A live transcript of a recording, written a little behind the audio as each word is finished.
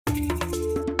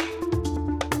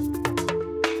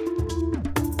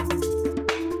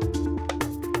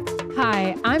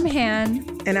Hi, I'm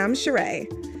Han. And I'm Sheree.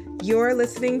 You're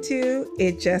listening to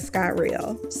It Just Got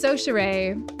Real. So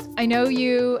Sheree, I know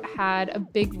you had a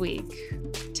big week.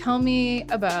 Tell me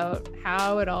about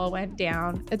how it all went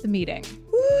down at the meeting.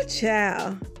 Ooh,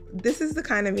 child. This is the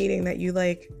kind of meeting that you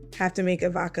have to make a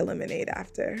vodka lemonade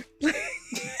after.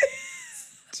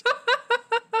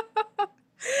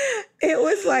 It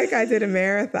was like I did a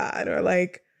marathon or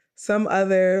some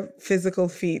other physical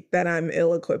feat that I'm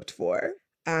ill-equipped for.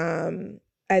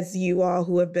 As you all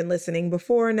who have been listening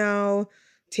before know,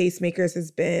 Tastemakers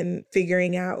has been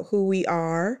figuring out who we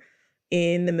are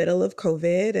in the middle of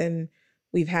COVID. And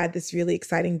we've had this really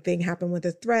exciting thing happen with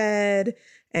a thread,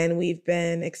 and we've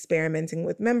been experimenting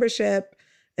with membership.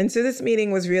 And so this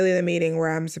meeting was really the meeting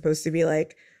where I'm supposed to be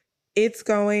like, it's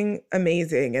going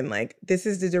amazing. And this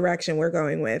is the direction we're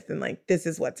going with. And this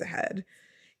is what's ahead.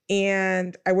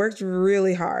 And I worked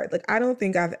really hard. I don't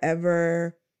think I've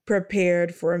ever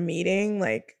prepared for a meeting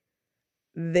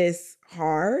this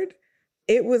hard.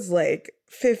 It was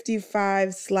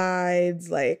 55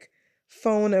 slides,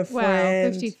 phone a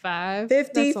friend. Wow, 55?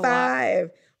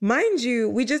 55. Mind you,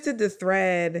 we just did the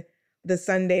thread the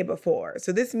Sunday before.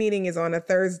 So this meeting is on a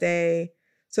Thursday.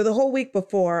 So the whole week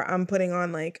before, I'm putting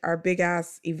on our big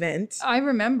ass event. I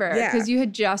remember because Yeah. you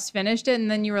had just finished it and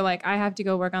then you were like, I have to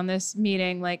go work on this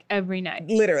meeting every night.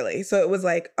 Literally. So it was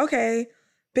okay,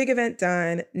 big event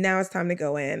done. Now it's time to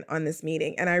go in on this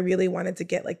meeting. And I really wanted to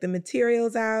get the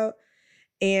materials out.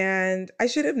 And I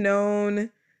should have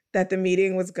known that the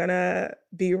meeting was gonna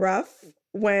be rough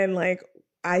when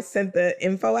I sent the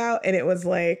info out and it was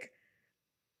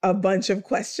a bunch of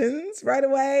questions right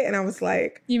away. And I was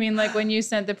like, You mean when you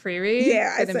sent the pre-read?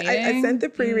 yeah, for the meeting? I sent the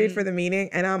pre-read for the meeting,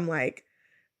 and I'm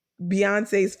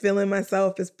Beyonce's Feeling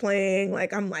Myself is playing.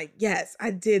 I'm like, yes,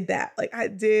 I did that. I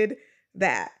did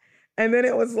that. And then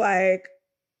it was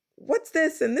what's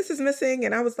this? And this is missing.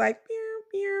 And I was like,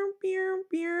 beer, beer,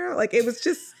 beer. It was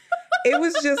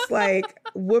just,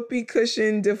 whoopee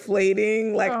cushion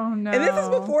deflating. Oh no. And this is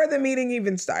before the meeting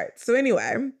even starts. So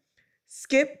anyway,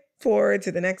 skip forward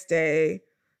to the next day.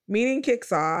 Meeting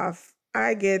kicks off.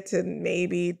 I get to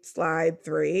maybe slide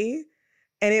 3.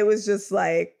 And it was just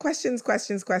questions.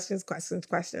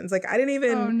 I didn't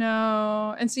even. Oh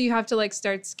no. And so you have to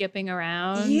start skipping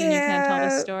around and you can't tell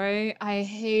the story. I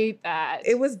hate that.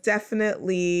 It was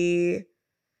definitely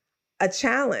a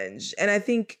challenge. And I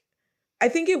think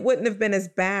it wouldn't have been as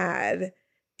bad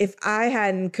if I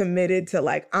hadn't committed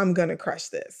to I'm going to crush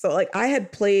this. So I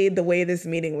had played the way this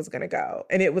meeting was going to go.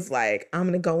 And it was I'm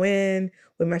going to go in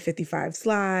with my 55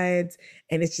 slides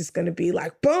and it's just going to be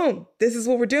boom, this is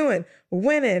what we're doing. We're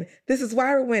winning. This is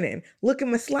why we're winning. Look at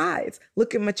my slides.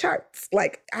 Look at my charts.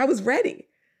 I was ready.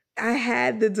 I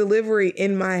had the delivery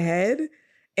in my head,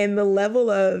 and the level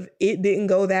of it didn't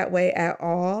go that way at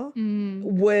all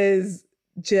was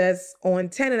just on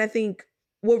 10. And I think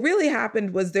what really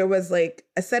happened was there was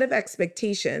a set of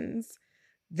expectations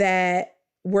that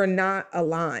were not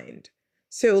aligned.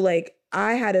 So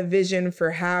I had a vision for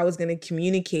how I was going to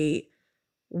communicate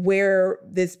where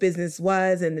this business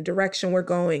was and the direction we're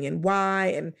going and why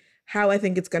and how I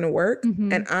think it's going to work.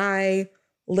 Mm-hmm. And I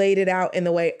laid it out in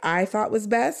the way I thought was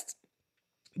best.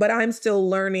 But I'm still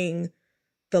learning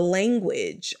the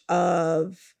language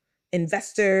of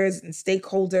investors and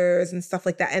stakeholders and stuff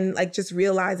like that. And just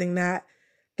realizing that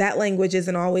language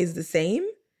isn't always the same.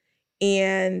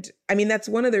 And I mean, that's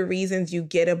one of the reasons you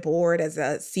get a board as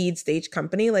a seed stage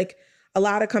company. A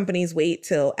lot of companies wait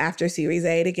till after Series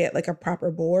A to get a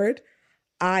proper board.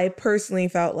 I personally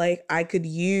felt I could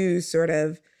use sort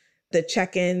of the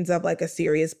check-ins of a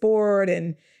serious board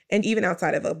and even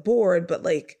outside of a board, but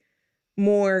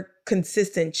more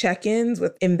consistent check-ins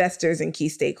with investors and key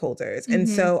stakeholders. Mm-hmm. And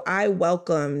so I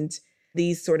welcomed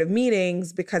these sort of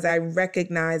meetings because I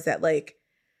recognize that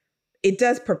it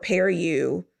does prepare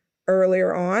you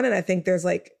earlier on. And I think there's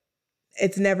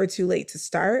it's never too late to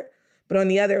start. But on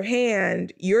the other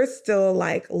hand, you're still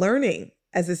learning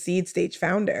as a seed stage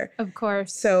founder. Of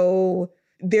course. So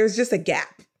there's just a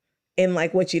gap in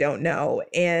what you don't know.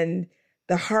 And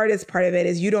the hardest part of it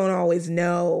is you don't always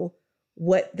know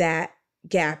what that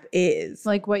gap is.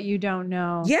 What you don't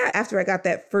know. Yeah. After I got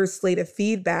that first slate of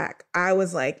feedback, I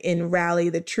was in rally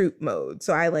the troop mode.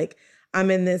 So I'm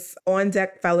in this on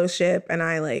deck fellowship, and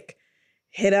I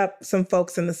hit up some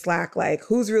folks in the Slack,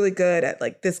 who's really good at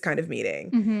this kind of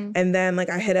meeting. Mm-hmm. And then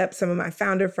I hit up some of my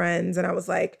founder friends, and I was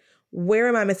where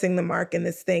am I missing the mark in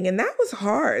this thing? And that was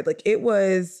hard. It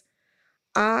was,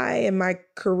 in my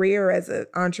career as an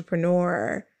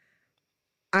entrepreneur,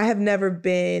 I have never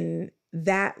been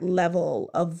that level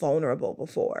of vulnerable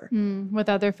before. With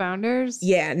other founders?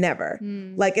 Yeah, never.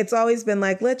 Like, it's always been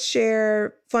like, let's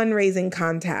share fundraising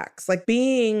contacts. Like,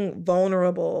 being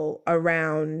vulnerable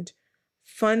around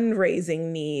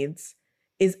fundraising needs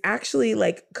is actually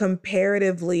like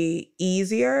comparatively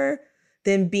easier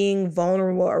than being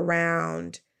vulnerable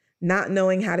around not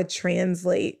knowing how to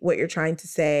translate what you're trying to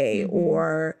say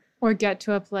or get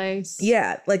to a place.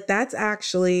 Yeah, like that's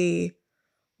actually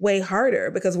way harder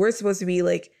because we're supposed to be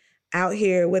like out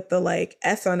here with the like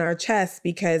S on our chest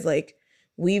because like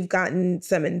we've gotten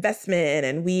some investment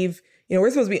and we're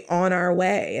supposed to be on our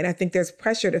way. And I think there's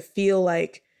pressure to feel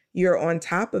like you're on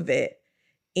top of it.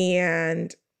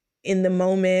 And in the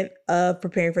moment of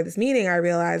preparing for this meeting, I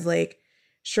realized like,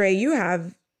 Shrey, you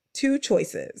have two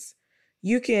choices.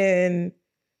 You can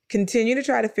continue to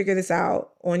try to figure this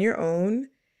out on your own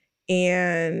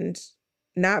and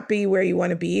not be where you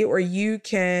want to be, or you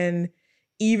can,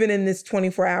 even in this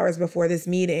 24 hours before this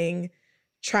meeting,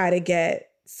 try to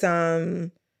get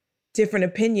some different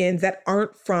opinions that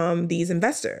aren't from these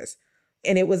investors.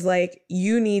 And it was like,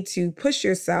 you need to push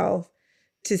yourself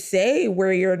to say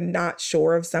where you're not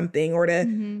sure of something or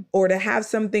to have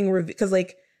something, because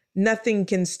like nothing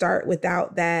can start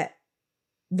without that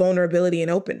vulnerability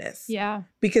and openness. Yeah.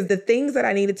 Because the things that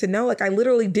I needed to know, like I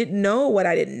literally didn't know what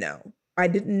I didn't know. I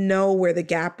didn't know where the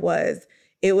gap was.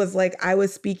 It was like I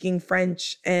was speaking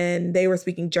French and they were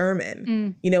speaking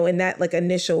German, in that like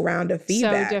initial round of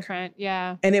feedback. So different.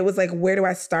 Yeah. And it was like, where do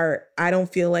I start? I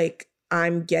don't feel like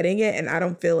I'm getting it and I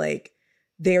don't feel like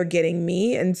they're getting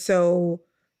me. And so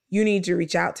you need to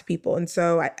reach out to people. And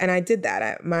so I did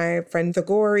that. My friend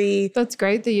Zagori. That's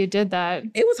great that you did that.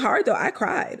 It was hard though. I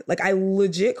cried. Like I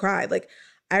legit cried. Like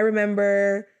I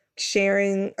remember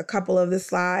sharing a couple of the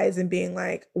slides and being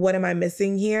like, what am I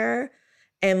missing here?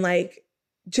 And like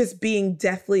just being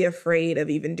deathly afraid of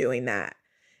even doing that.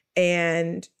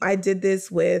 And I did this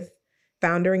with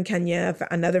founder in Kenya,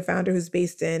 another founder who's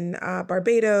based in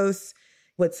Barbados,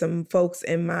 with some folks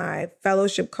in my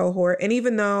fellowship cohort. And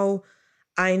even though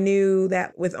I knew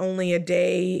that with only a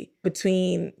day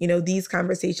between, these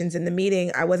conversations in the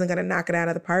meeting, I wasn't going to knock it out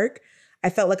of the park. I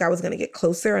felt like I was going to get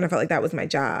closer and I felt like that was my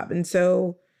job. And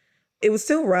so it was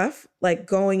still rough, like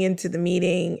going into the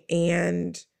meeting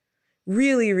and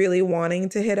really, really wanting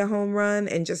to hit a home run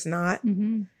and just not,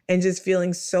 and just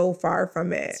feeling so far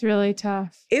from it. It's really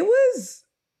tough. It was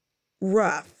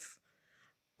rough,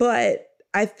 but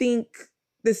I think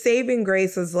the saving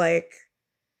grace was like,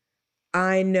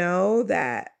 I know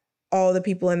that all the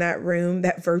people in that room,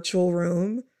 that virtual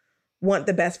room, want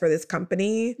the best for this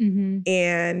company.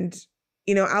 And,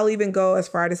 I'll even go as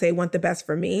far to say want the best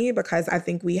for me, because I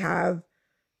think we have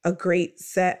a great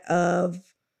set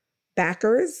of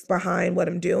backers behind what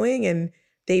I'm doing. And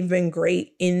they've been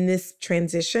great in this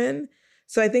transition.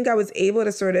 So I think I was able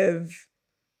to sort of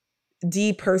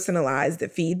depersonalize the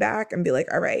feedback and be like,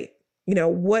 all right,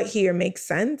 what here makes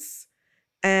sense?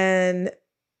 And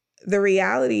the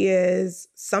reality is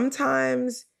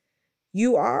sometimes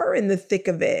you are in the thick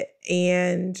of it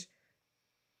and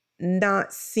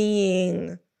not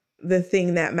seeing the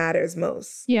thing that matters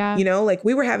most. Yeah. Like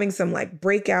we were having some like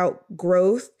breakout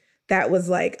growth that was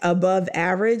like above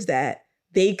average that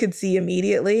they could see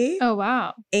immediately. Oh,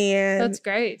 wow. And that's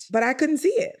great. But I couldn't see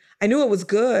it. I knew it was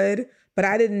good, but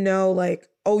I didn't know like,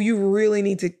 oh, you really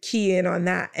need to key in on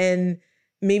that and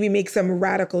maybe make some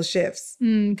radical shifts.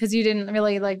 Because you didn't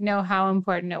really like know how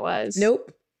important it was.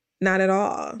 Nope, not at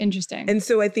all. Interesting. And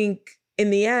so I think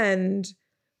in the end,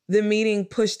 the meeting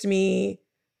pushed me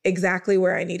exactly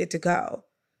where I needed to go.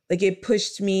 Like it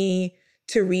pushed me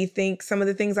to rethink some of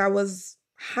the things I was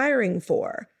hiring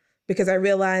for, because I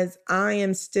realized I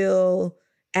am still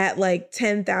at like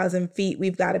 10,000 feet.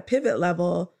 We've got a pivot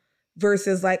level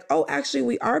versus like, oh, actually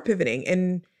we are pivoting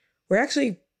and we're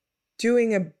actually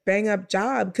doing a bang up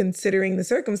job considering the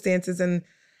circumstances. And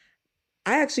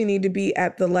I actually need to be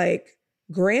at the like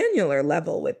granular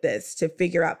level with this to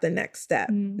figure out the next step,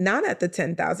 not at the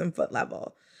 10,000 foot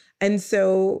level. And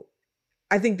so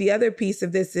I think the other piece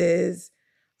of this is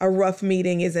a rough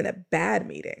meeting isn't a bad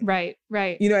meeting. Right.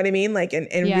 You know what I mean? Like, and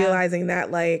realizing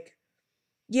that like,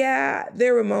 yeah,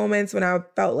 there were moments when I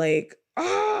felt like,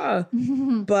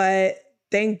 but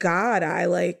thank God I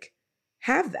like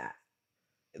have that.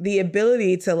 The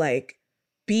ability to like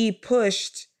be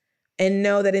pushed and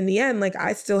know that in the end, like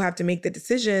I still have to make the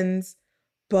decisions,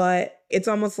 but it's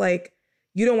almost like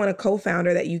you don't want a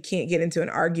co-founder that you can't get into an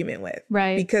argument with.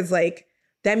 Right. Because like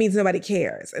that means nobody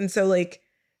cares. And so like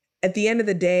at the end of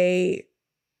the day,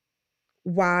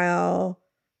 while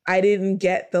I didn't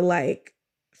get the like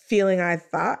feeling I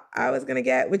thought I was going to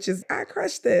get, which is I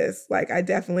crushed this. Like I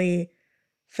definitely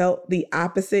felt the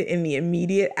opposite in the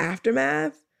immediate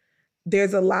aftermath,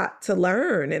 there's a lot to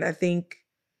learn. And I think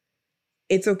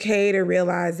it's okay to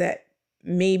realize that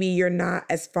maybe you're not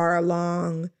as far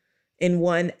along in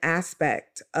one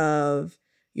aspect of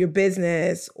your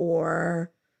business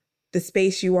or the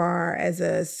space you are as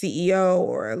a CEO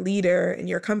or a leader in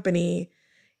your company,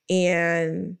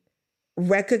 and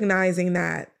recognizing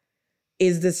that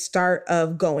is the start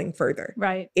of going further.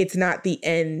 Right. It's not the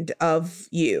end of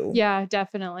you. Yeah,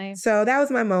 definitely. So that was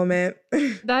my moment.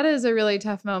 That is a really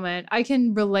tough moment. I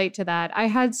can relate to that. I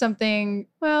had something,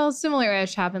 well,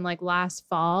 similar-ish happen like last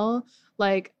fall.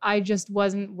 Like I just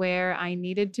wasn't where I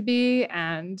needed to be.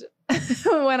 And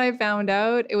when I found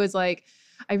out, it was like,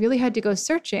 I really had to go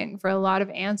searching for a lot of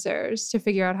answers to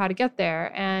figure out how to get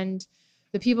there. And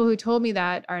the people who told me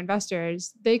that, our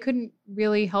investors, they couldn't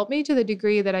really help me to the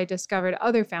degree that I discovered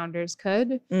other founders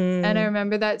could. And I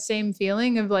remember that same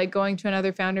feeling of like going to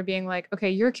another founder being like, okay,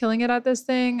 you're killing it at this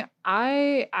thing.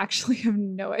 I actually have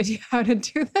no idea how to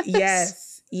do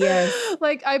this. Yes.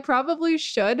 Like I probably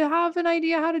should have an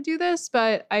idea how to do this,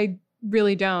 but I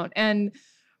really don't. And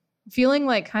feeling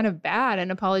like kind of bad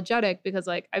and apologetic because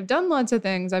like I've done lots of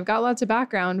things, I've got lots of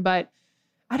background, but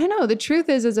I don't know. The truth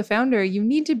is, as a founder, you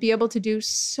need to be able to do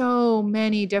so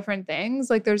many different things.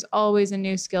 Like there's always a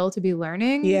new skill to be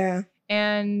learning. Yeah.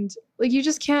 And like you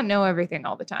just can't know everything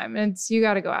all the time. You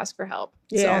got to go ask for help.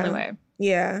 It's the only way.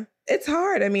 Yeah. It's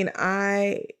hard. I mean,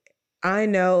 I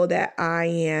know that I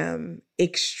am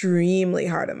extremely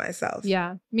hard on myself.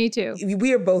 Yeah, me too.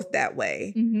 We are both that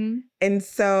way. Mm-hmm. And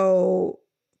so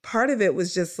part of it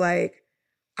was just like,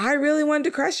 I really wanted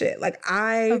to crush it. Like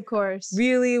Of course.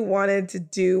 really wanted to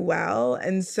do well.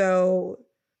 And so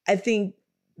I think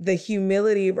the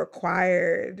humility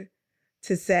required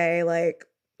to say like,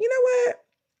 you know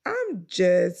what? I'm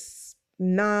just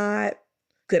not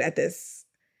good at this.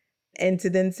 And to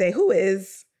then say, who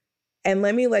is? And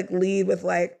let me like lead with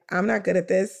like, I'm not good at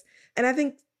this. And I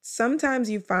think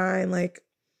sometimes you find like,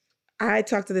 I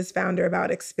talked to this founder about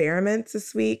experiments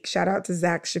this week. Shout out to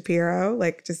Zach Shapiro,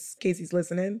 like just in case he's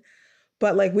listening.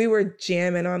 But like we were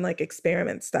jamming on like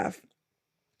experiment stuff.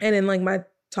 And in like my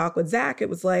talk with Zach, it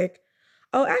was like,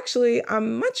 oh, actually,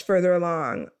 I'm much further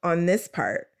along on this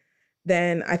part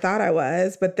than I thought I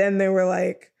was. But then there were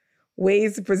like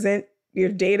ways to present your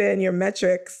data and your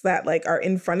metrics that like are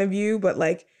in front of you, but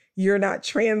like you're not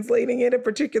translating it a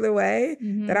particular way,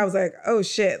 that I was like, oh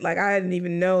shit, like I didn't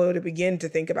even know to begin to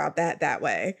think about that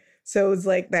way. So it was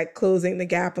like that closing the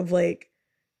gap of like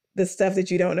the stuff that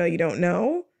you don't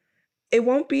know. It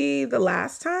won't be the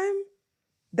last time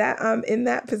that I'm in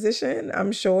that position,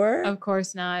 I'm sure. Of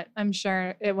course not. I'm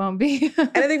sure it won't be.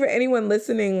 And I think for anyone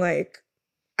listening, like,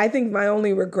 I think my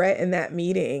only regret in that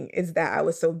meeting is that I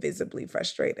was so visibly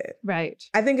frustrated. Right.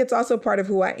 I think it's also part of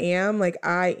who I am. Like,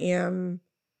 I am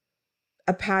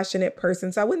a passionate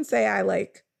person. So I wouldn't say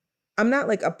I'm not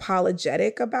like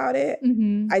apologetic about it.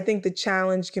 Mm-hmm. I think the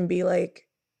challenge can be like,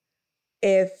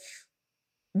 if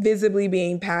visibly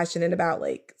being passionate about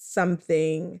like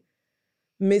something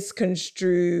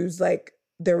misconstrues like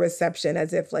the reception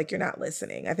as if like you're not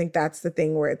listening. I think that's the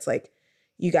thing where it's like,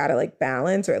 you got to like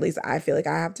balance, or at least I feel like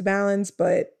I have to balance.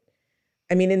 But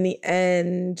I mean, in the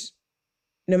end,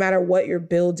 no matter what you're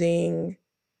building,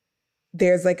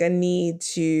 there's like a need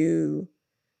to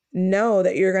know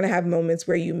that you're going to have moments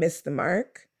where you miss the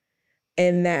mark,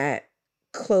 and that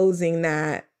closing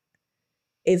that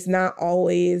is not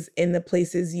always in the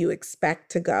places you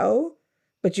expect to go,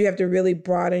 but you have to really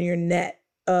broaden your net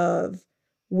of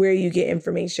where you get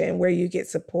information, where you get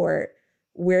support,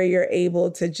 where you're able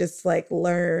to just like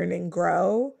learn and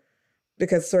grow.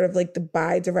 Because sort of like the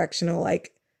bi-directional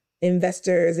like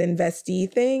investors investee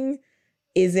thing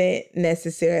isn't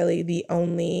necessarily the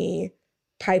only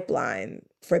pipeline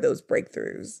for those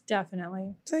breakthroughs.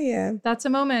 Definitely. So yeah. That's a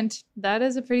moment. That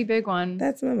is a pretty big one.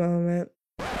 That's my moment.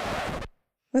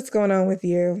 What's going on with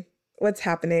you? What's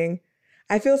happening?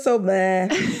 I feel so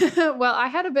bad. Well, I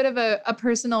had a bit of a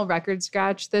personal record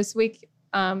scratch this week.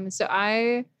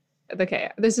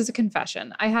 Okay, this is a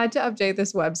confession. I had to update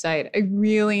this website. I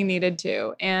really needed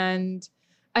to. And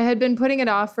I had been putting it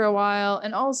off for a while.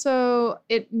 And also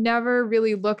it never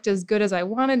really looked as good as I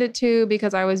wanted it to,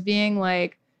 because I was being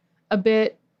like a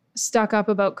bit stuck up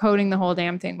about coding the whole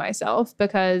damn thing myself,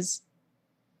 because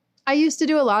I used to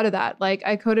do a lot of that. Like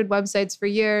I coded websites for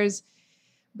years,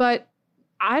 but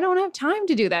I don't have time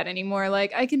to do that anymore.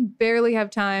 Like I can barely have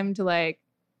time to like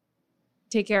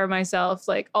take care of myself,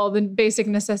 like all the basic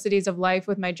necessities of life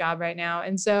with my job right now.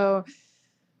 And so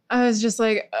I was just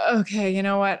like, okay, you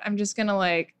know what? I'm just going to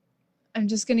like I'm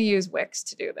just going to use Wix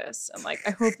to do this. I'm like,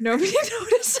 I hope nobody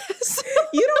notices.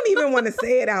 You don't even want to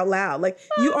say it out loud. Like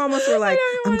you almost were like,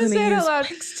 I'm going to use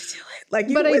Wix to do it. Like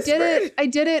you but whispered. I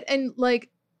did it. And like,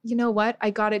 you know what? I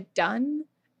got it done.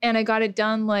 And I got it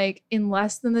done like in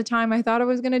less than the time I thought I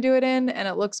was going to do it in. And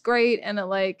it looks great. And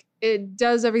it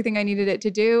does everything I needed it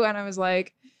to do. And I was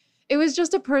like, it was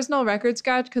just a personal record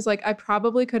scratch. Cause like, I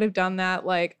probably could have done that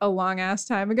like a long ass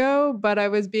time ago, but I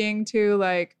was being too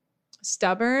like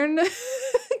stubborn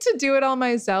to do it all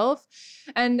myself.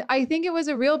 And I think it was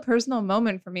a real personal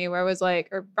moment for me where I was like,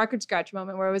 or record scratch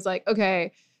moment where I was like,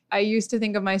 okay, I used to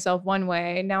think of myself one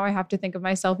way. Now I have to think of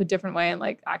myself a different way. And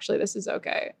like, actually, this is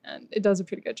okay. And it does a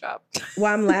pretty good job.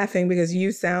 Well, I'm laughing because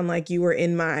you sound like you were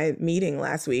in my meeting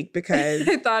last week because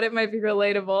I thought it might be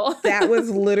relatable. That was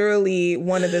literally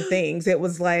one of the things. It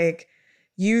was like,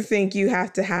 you think you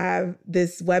have to have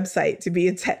this website to be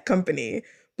a tech company,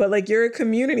 but like you're a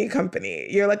community company.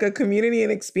 You're like a community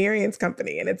and experience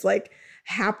company. And it's like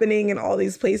happening in all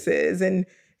these places. And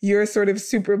you're sort of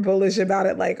super bullish about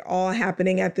it, like all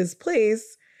happening at this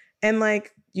place. And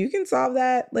like, you can solve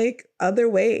that like other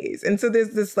ways. And so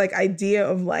there's this like idea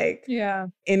of like, yeah,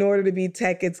 in order to be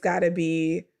tech, it's got to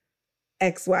be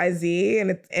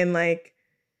XYZ. And like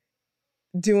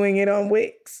doing it on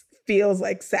Wix feels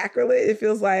like sacrilege. It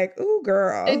feels like, ooh,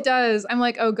 girl. It does. I'm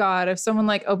like, oh God, if someone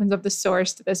like opens up the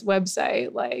source to this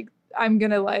website, like I'm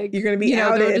going to like, you're going to be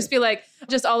outed. There would just be like,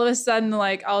 just all of a sudden,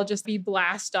 like, I'll just be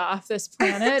blast off this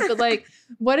planet. But like,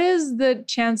 what is the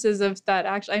chances of that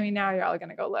actually, I mean, now you're all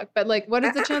going to go look, but like, what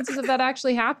is the chances of that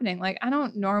actually happening? Like, I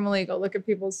don't normally go look at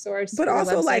people's source. But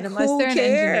also like, unless who they're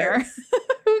cares? An engineer.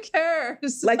 Who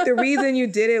cares? Like the reason you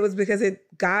did it was because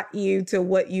it got you to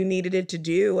what you needed it to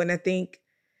do. And I think,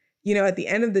 you know, at the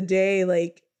end of the day,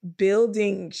 like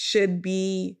building should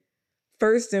be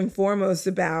first and foremost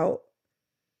about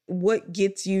what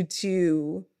gets you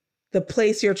to the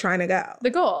place you're trying to go. The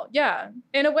goal. Yeah.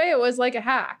 In a way, it was like a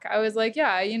hack. I was like,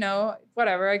 yeah, you know,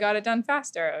 whatever. I got it done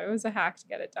faster. It was a hack to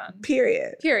get it done.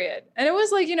 Period. And it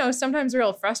was like, you know, sometimes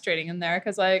real frustrating in there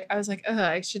because like, I was like,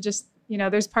 I should just, you know,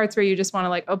 there's parts where you just want to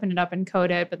like open it up and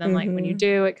code it. But then like when you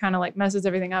do, it kind of like messes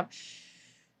everything up.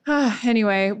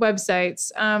 Anyway,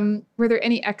 websites. Were there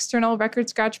any external record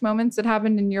scratch moments that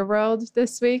happened in your world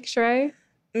this week, Sheree?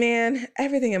 Man,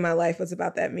 everything in my life was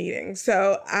about that meeting.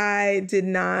 So I did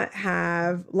not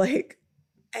have like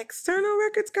external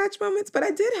record scratch moments, but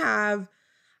I did have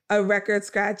a record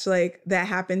scratch like that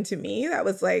happened to me. That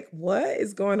was like, what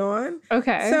is going on?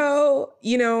 Okay. So,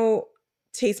 you know,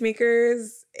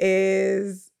 Tastemakers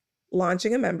is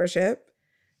launching a membership.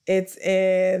 It's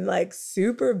in like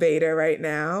super beta right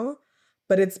now,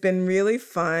 but it's been really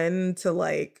fun to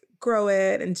like grow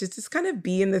it and just kind of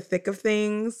be in the thick of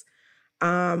things.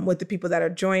 With the people that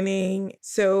are joining.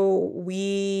 So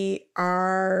we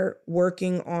are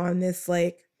working on this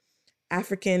like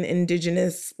African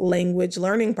Indigenous language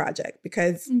learning project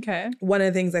because one of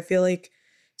the things I feel like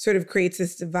sort of creates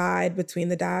this divide between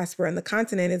the diaspora and the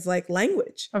continent is like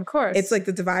language. Of course. It's like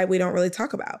the divide we don't really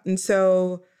talk about. And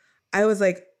so I was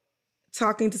like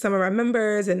talking to some of our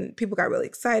members and people got really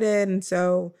excited. And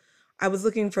so I was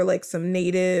looking for like some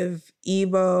native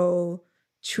Igbo,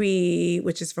 Twi,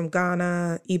 which is from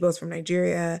Ghana, Igbo's from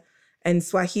Nigeria, and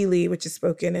Swahili, which is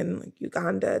spoken in like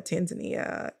Uganda,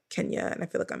 Tanzania, Kenya, and I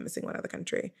feel like I'm missing one other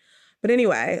country. But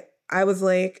anyway, I was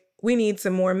like, we need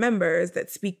some more members that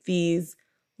speak these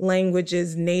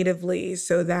languages natively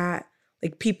so that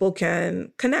like people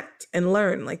can connect and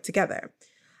learn like together.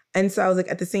 And so I was like,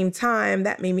 at the same time,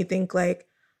 that made me think like,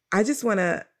 I just want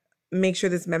to make sure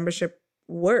this membership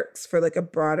works for like a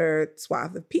broader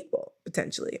swath of people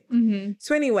potentially.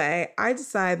 So anyway, I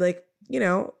decide like, you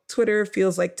know, Twitter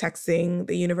feels like texting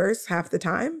the universe half the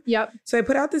time. Yep. So I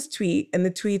put out this tweet and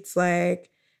the tweet's like,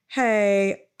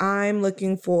 hey, I'm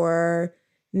looking for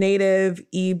native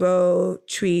Igbo,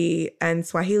 Twi, and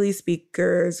Swahili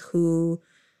speakers who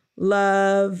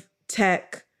love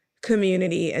tech,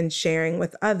 community, and sharing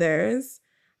with others.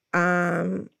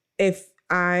 If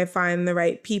I find the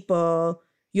right people,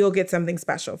 you'll get something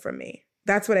special from me.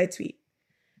 That's what I tweet.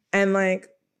 And like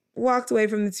walked away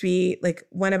from the tweet, like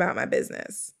went about my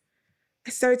business.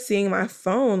 I start seeing my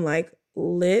phone like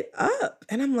lit up.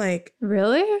 And I'm like,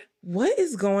 really? What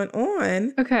is going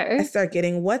on? Okay. I start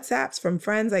getting WhatsApps from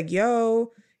friends like,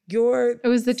 yo, it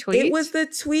was the tweet? It was the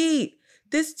tweet.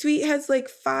 This tweet has like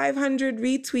 500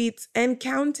 retweets and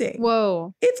counting.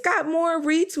 Whoa. It's got more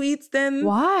retweets than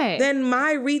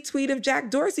my retweet of Jack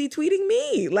Dorsey tweeting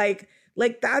me. Like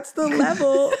that's the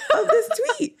level of this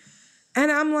tweet. And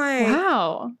I'm like,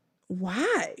 wow,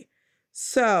 why?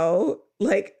 So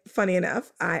like, funny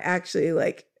enough, I actually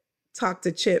like talked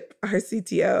to Chip, our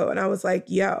CTO, and I was like,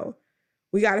 yo,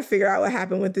 we got to figure out what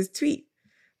happened with this tweet.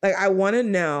 Like, I want to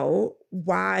know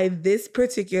why this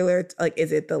particular, like,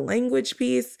 is it the language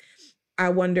piece? I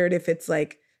wondered if it's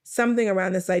like something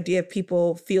around this idea of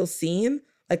people feel seen,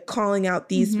 like calling out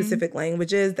these specific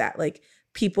languages that like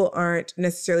people aren't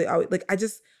necessarily always, like,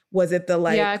 was it the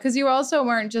like. Yeah, because you also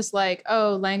weren't just like,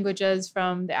 oh, languages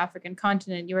from the African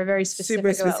continent. You were very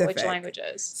specific about which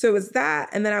languages. So it was that.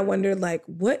 And then I wondered, like,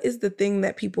 what is the thing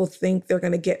that people think they're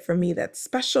going to get from me that's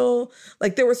special?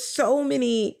 Like, there were so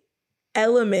many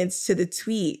elements to the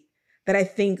tweet that I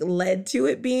think led to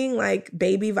it being like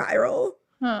baby viral.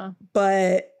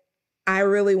 But I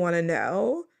really want to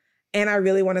know. And I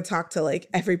really want to talk to like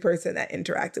every person that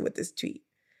interacted with this tweet.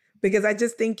 Because I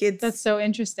just think that's so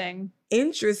interesting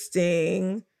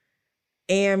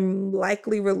and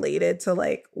likely related to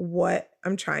like what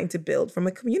I'm trying to build from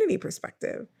a community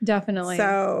perspective. Definitely.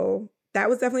 So that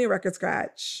was definitely a record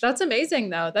scratch. That's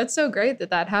amazing though. That's so great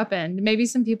that happened. Maybe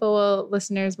some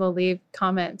listeners will leave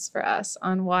comments for us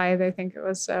on why they think it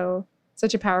was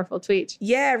such a powerful tweet.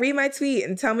 Yeah, read my tweet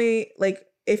and tell me like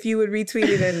if you would retweet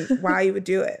it and why you would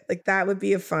do it. Like that would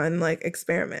be a fun like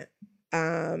experiment.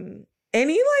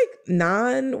 Any like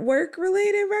non-work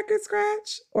related record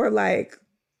scratch or like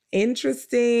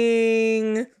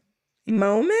interesting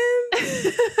moment?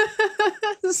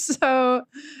 So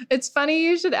it's funny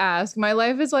you should ask. My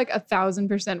life is like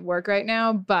 1,000% work right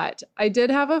now, but I did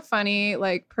have a funny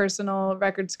like personal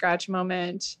record scratch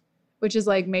moment, which is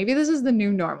like maybe this is the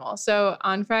new normal. So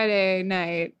on Friday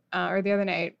night or the other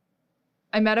night,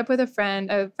 I met up with a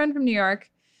friend from New York,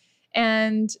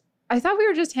 and I thought we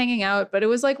were just hanging out, but it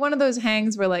was like one of those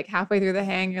hangs where like halfway through the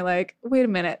hang, you're like, wait a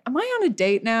minute, am I on a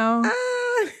date now?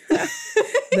 The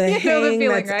hang the feeling,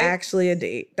 that's right? actually a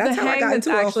date. That's how I got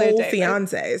into a whole date,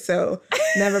 fiance. Right? So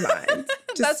never mind.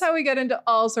 That's how we get into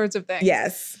all sorts of things.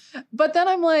 Yes. But then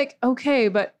I'm like, okay,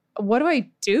 but what do I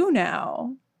do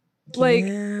now? Like,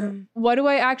 what do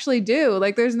I actually do?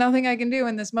 Like, there's nothing I can do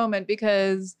in this moment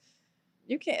because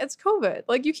you can't, it's COVID.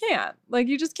 Like you can't, like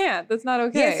you just can't. That's not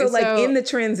okay. Yeah, so like in the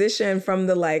transition from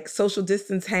the like social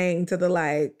distance hang to the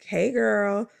like, hey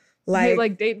girl,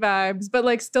 like date vibes, but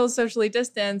like still socially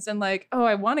distanced and like, oh,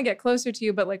 I want to get closer to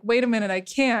you, but like, wait a minute, I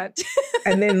can't.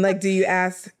 And then like, do you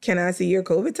ask, can I see your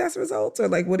COVID test results? Or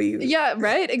like, what do you? Yeah,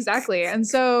 right. Exactly. And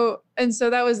so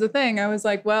that was the thing. I was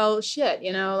like, well, shit,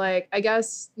 like, I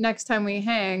guess next time we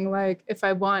hang, like if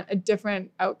I want a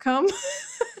different outcome,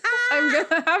 I'm going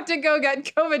to have to go get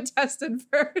COVID tested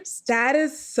first.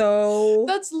 That's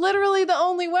literally the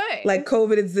only way. Like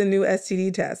COVID is the new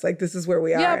STD test. Like this is where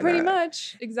we are. Yeah, pretty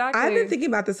much. Exactly. I've been thinking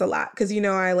about this a lot because,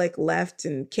 I like left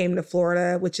and came to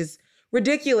Florida, which is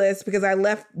ridiculous because I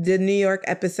left the New York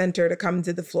epicenter to come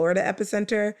to the Florida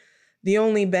epicenter. The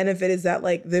only benefit is that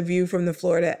like the view from the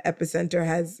Florida epicenter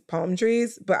has palm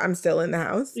trees, but I'm still in the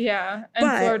house. Yeah.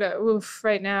 And Florida, oof,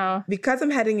 right now. Because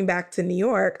I'm heading back to New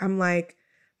York, I'm like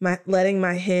letting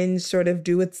my Hinge sort of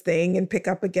do its thing and pick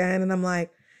up again. And I'm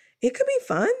like, it could be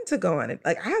fun to go on it.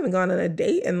 Like I haven't gone on a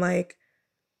date in like,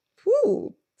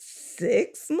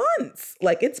 6 months.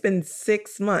 Like it's been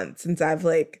 6 months since I've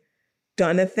like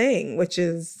done a thing, which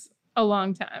is a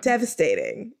long time.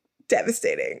 Devastating.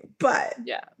 But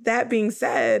yeah, that being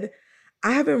said,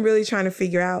 I have been really trying to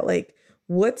figure out like,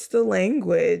 what's the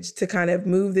language to kind of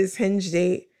move this Hinge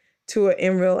date to an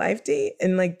in real life date?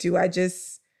 And like, do I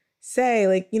just say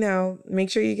like, make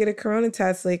sure you get a corona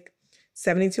test like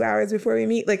 72 hours before we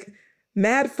meet? Like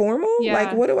mad formal? Yeah.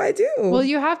 Like, what do I do? Well,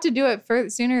 you have to do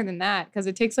it sooner than that because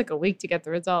it takes like a week to get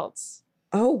the results.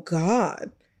 Oh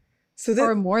God.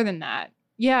 Or more than that.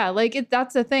 Yeah, like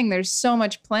that's the thing. There's so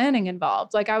much planning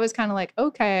involved. Like I was kind of like,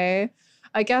 okay,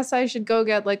 I guess I should go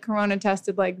get like corona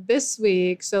tested like this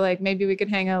week. So like maybe we could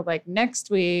hang out like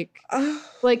next week.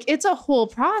 Like it's a whole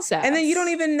process. And then you don't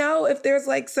even know if there's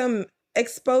like some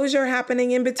exposure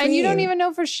happening in between. And you don't even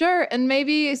know for sure. And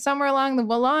maybe somewhere along the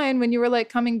line when you were like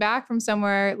coming back from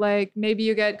somewhere, like maybe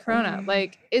you get corona.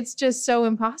 Like it's just so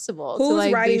impossible. Who's to,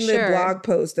 like, writing the blog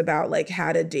post about like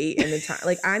how to date and the time?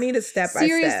 Like I need a step by step.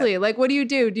 Seriously, like what do you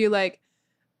do? Do you like,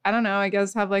 I don't know, I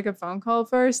guess have like a phone call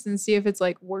first and see if it's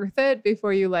like worth it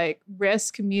before you like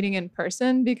risk meeting in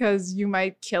person because you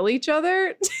might kill each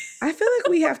other? I feel like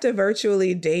we have to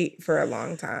virtually date for a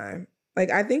long time. Like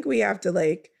I think we have to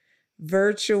like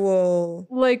virtual.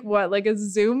 Like what? Like a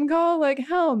Zoom call? Like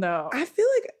hell no. I feel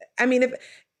like, if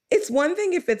it's one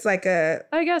thing if it's like I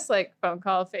guess like phone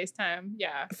call, FaceTime.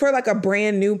 Yeah. For like a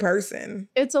brand new person.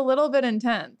 It's a little bit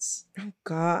intense. Oh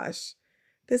gosh.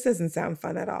 This doesn't sound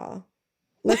fun at all.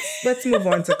 Let's move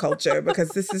on to culture because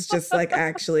this is just like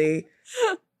actually.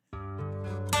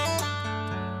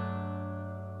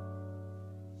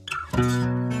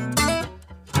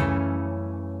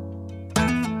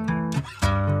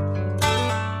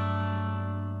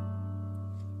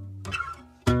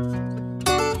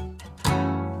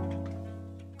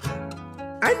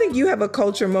 think you have a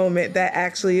culture moment that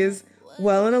actually is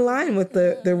well in line with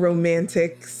the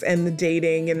romantics and the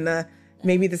dating and the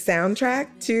maybe the soundtrack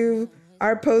to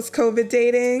our post-COVID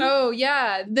dating. Oh,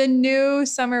 yeah. The new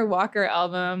Summer Walker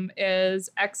album is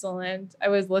excellent. I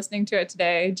was listening to it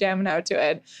today, jamming out to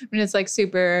it. And it's like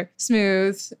super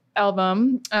smooth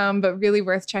album, but really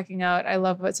worth checking out. I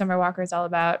love what Summer Walker is all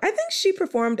about. I think she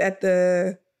performed at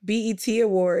the BET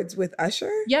Awards with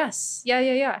Usher. Yes.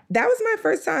 Yeah. That was my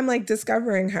first time like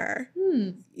discovering her.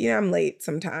 You know, I'm late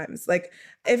sometimes. Like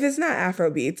if it's not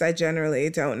Afro beats, I generally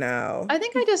don't know. I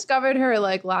think I discovered her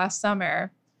like last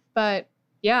summer, but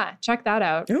yeah, check that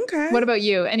out. Okay. What about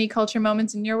you? Any culture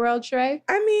moments in your world, Sheree?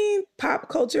 I mean, pop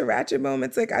culture ratchet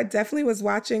moments. Like I definitely was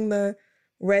watching the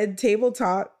Red Table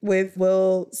Talk with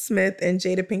Will Smith and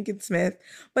Jada Pinkett Smith,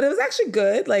 but it was actually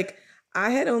good. Like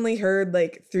I had only heard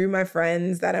like through my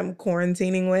friends that I'm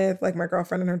quarantining with, like my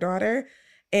girlfriend and her daughter.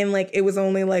 And like, it was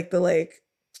only like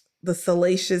the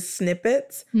salacious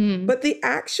snippets, but the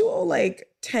actual like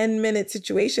 10-minute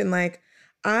situation, like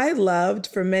I loved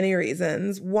for many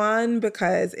reasons. One,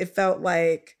 because it felt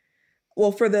like,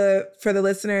 well, for the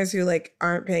listeners who like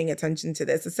aren't paying attention to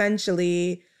this,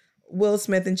 essentially Will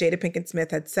Smith and Jada Pinkett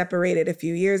Smith had separated a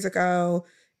few years ago.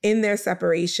 In their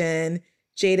separation,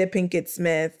 Jada Pinkett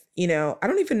Smith, you know, I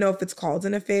don't even know if it's called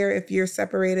an affair if you're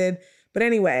separated. But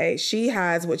anyway, she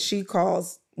has what she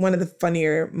calls one of the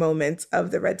funnier moments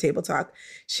of the Red Table Talk.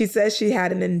 She says she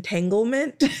had an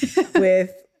entanglement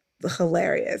with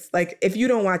hilarious. Like if you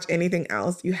don't watch anything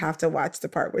else, you have to watch the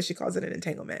part where she calls it an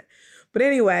entanglement. But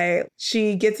anyway,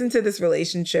 she gets into this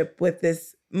relationship with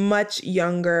this much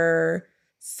younger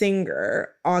singer,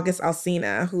 August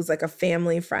Alsina, who's like a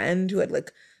family friend who had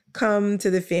like come to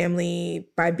the family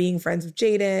by being friends with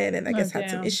Jaden and I guess had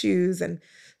some issues. And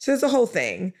so there's a whole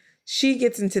thing. She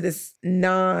gets into this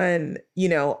auntie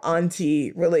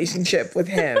relationship with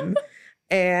him.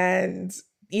 And,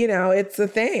 you know, it's a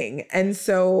thing. And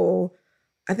so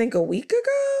I think a week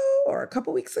ago or a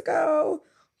couple weeks ago,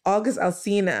 August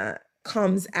Alsina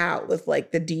comes out with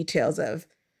like the details of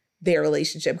their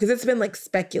relationship because it's been like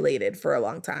speculated for a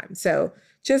long time. So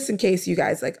just in case you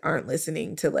guys like aren't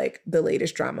listening to like the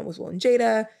latest drama with Will and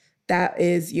Jada, that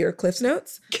is your Cliff's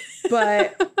Notes.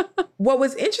 But what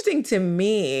was interesting to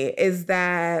me is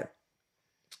that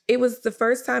it was the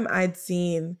first time I'd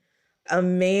seen a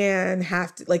man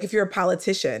have to, like if you're a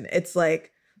politician, it's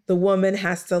like the woman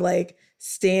has to like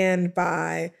stand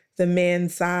by the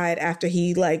man's side after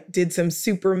he like did some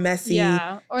super messy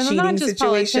or cheating not just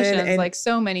situation. politicians, And like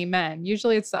so many men.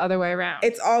 Usually it's the other way around.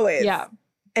 it's always. Yeah.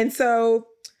 And so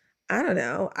I don't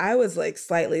know. I was like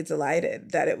slightly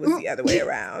delighted that it was the other way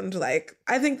around. Like,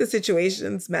 I think the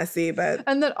situation's messy, but.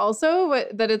 And that also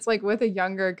that it's like with a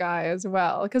younger guy as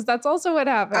well, because that's also what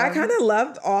happened. I kind of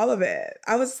loved all of it.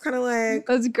 I was kind of like.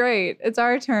 That's great. It's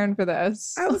our turn for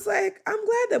this. I was like, I'm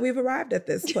glad that we've arrived at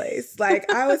this place.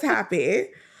 Like, I was happy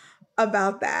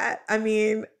about that. I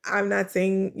mean, I'm not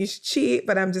saying you should cheat,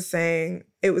 but I'm just saying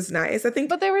it was nice. I think.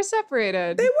 But they were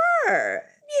separated. They were.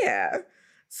 Yeah.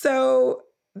 So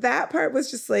that part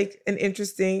was just like an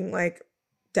interesting, like,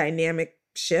 dynamic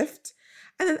shift.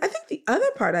 And then I think the other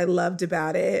part I loved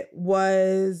about it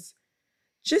was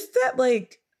just that,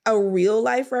 like, a real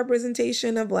life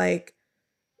representation of like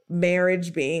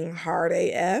marriage being hard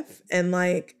AF and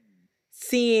like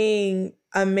seeing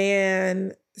a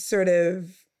man sort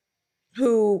of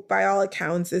who, by all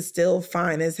accounts, is still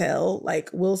fine as hell. Like,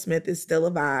 Will Smith is still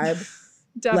a vibe.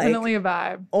 Definitely like,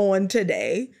 a vibe. On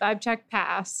today. Vibe check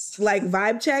passed. Like,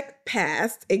 vibe check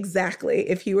passed. Exactly.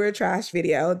 If he were a trash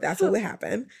video, that's what would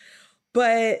happen.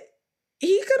 But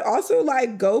he could also,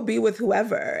 like, go be with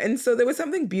whoever. And so there was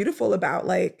something beautiful about,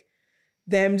 like,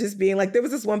 them just being, like, there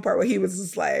was this one part where he was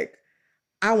just like,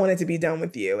 I wanted to be done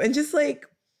with you. And just, like,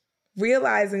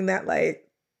 realizing that, like,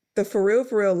 the for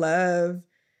real love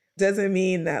doesn't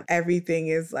mean that everything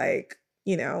is, like,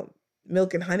 you know,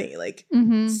 milk and honey, like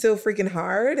still freaking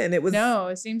hard. And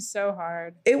it seems so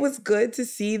hard. It was good to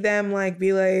see them like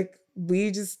be like,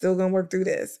 we just still gonna work through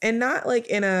this. And not like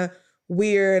in a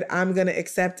weird, I'm gonna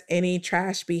accept any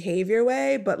trash behavior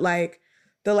way, but like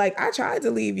the like, I tried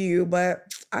to leave you,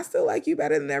 but I still like you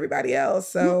better than everybody else.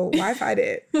 So why fight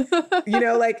it? You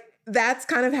know, like that's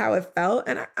kind of how it felt.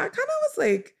 And I kind of was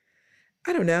like,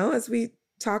 I don't know, as we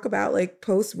talk about like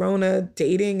post-Rona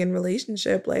dating and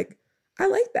relationship, like I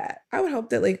like that. I would hope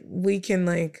that like we can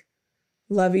like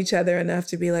love each other enough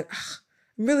to be like,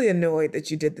 I'm really annoyed that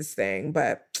you did this thing,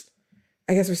 but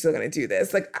I guess we're still gonna do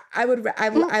this. Like I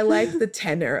like the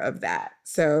tenor of that.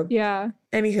 So yeah.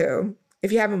 Anywho,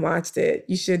 if you haven't watched it,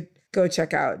 you should go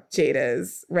check out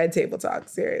Jada's Red Table Talk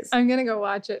series. I'm going to go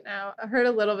watch it now. I heard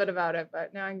a little bit about it,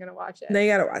 but now I'm going to watch it. No,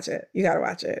 you got to watch it. You got to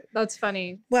watch it. That's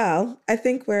funny. Well, I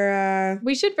think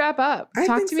we should wrap up. I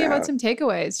Talk think to me so. about some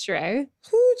takeaways, Sheree.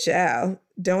 Whoo, child.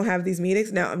 Don't have these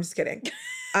meetings. No, I'm just kidding.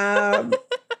 I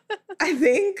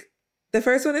think the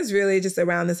first one is really just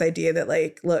around this idea that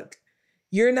like, look,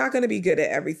 you're not going to be good at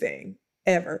everything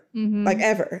ever. Mhm. Like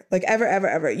ever. Like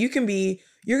ever. You're going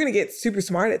to get super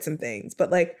smart at some things, but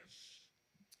like,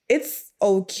 it's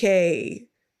okay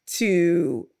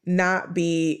to not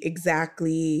be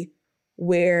exactly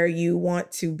where you want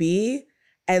to be,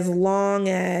 as long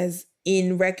as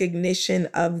in recognition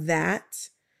of that,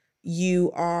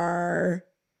 you are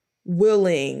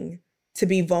willing to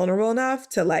be vulnerable enough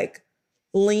to like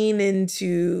lean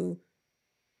into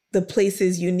the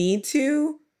places you need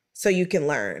to so you can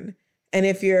learn. And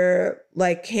if you're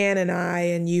like Han and I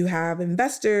and you have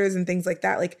investors and things like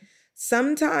that, like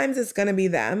sometimes it's going to be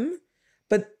them,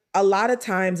 but a lot of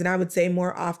times, and I would say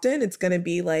more often, it's going to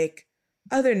be like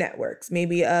other networks,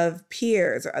 maybe of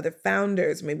peers or other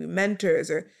founders, maybe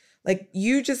mentors, or like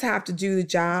you just have to do the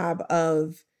job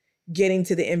of getting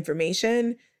to the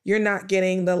information. You're not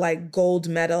getting the like gold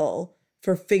medal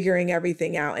for figuring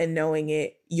everything out and knowing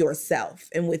it yourself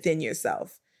and within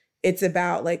yourself. It's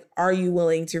about like, are you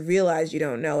willing to realize you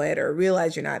don't know it or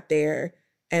realize you're not there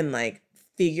and like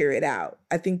figure it out?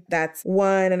 I think that's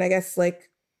one. And I guess like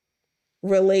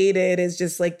related is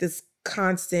just like this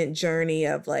constant journey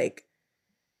of like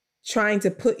trying to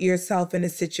put yourself in a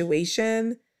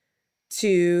situation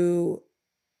to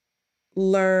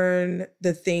learn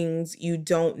the things you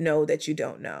don't know that you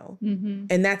don't know. Mm-hmm.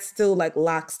 And that's still like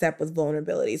lockstep with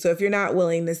vulnerability. So if you're not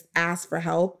willing to ask for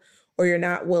help or you're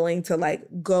not willing to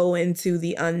like go into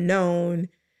the unknown,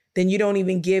 then you don't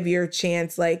even give your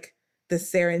chance like the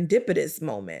serendipitous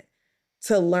moment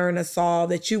to learn a solve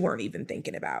that you weren't even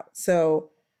thinking about.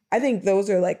 So I think those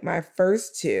are like my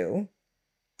first two.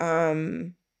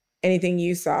 Anything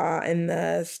you saw in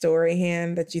the story,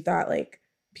 Han, that you thought like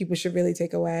people should really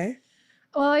take away?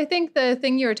 Well, I think the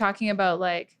thing you were talking about,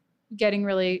 like getting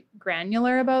really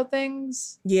granular about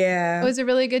things, was a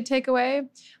really good takeaway.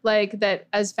 Like that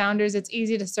as founders, it's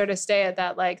easy to sort of stay at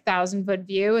that like 1,000-foot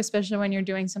view, especially when you're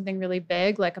doing something really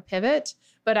big, like a pivot.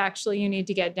 But actually you need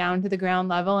to get down to the ground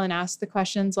level and ask the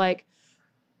questions like,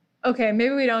 okay,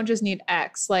 maybe we don't just need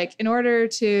X. Like in order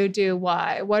to do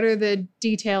Y, what are the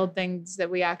detailed things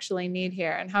that we actually need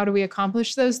here? And how do we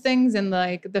accomplish those things in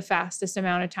like the fastest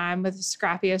amount of time with the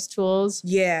scrappiest tools?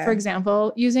 Yeah. For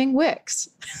example, using Wix.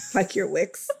 Like your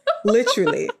Wix.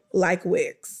 Literally like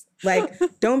Wix. Like,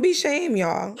 don't be shame,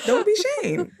 y'all. Don't be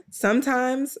shame.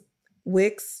 Sometimes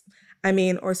Wix, or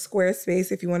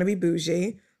Squarespace if you want to be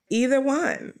bougie, either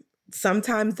one.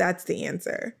 Sometimes that's the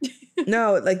answer.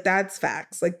 No, like that's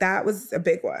facts. Like that was a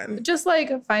big one. Just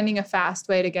like finding a fast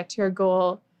way to get to your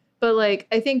goal. But like,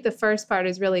 I think the first part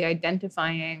is really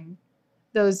identifying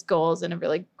those goals in a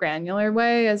really granular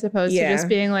way, as opposed to just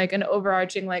being like an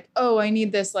overarching, like, oh, I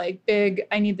need this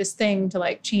thing to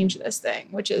like change this thing,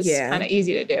 which is kind of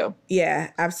easy to do.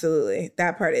 Yeah, absolutely.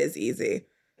 That part is easy.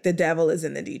 The devil is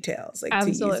in the details, like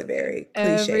absolutely. To use a very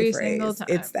cliche every phrase. Single time.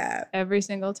 It's that. Every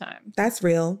single time. That's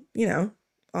real,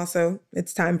 Also,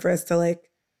 it's time for us to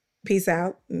like peace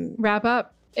out. And wrap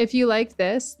up. If you liked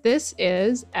this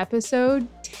is episode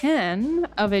 10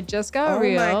 of It Just Got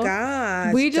Real. Oh my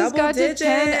gosh. We just got to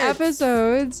 10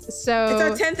 episodes. So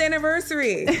it's our 10th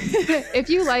anniversary. If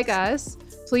you like us,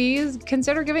 please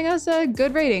consider giving us a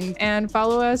good rating and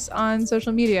follow us on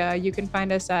social media. You can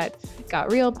find us at Got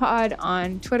Real Pod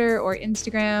on Twitter or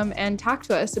Instagram and talk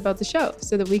to us about the show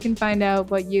so that we can find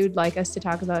out what you'd like us to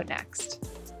talk about next.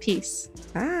 Peace.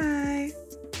 Bye.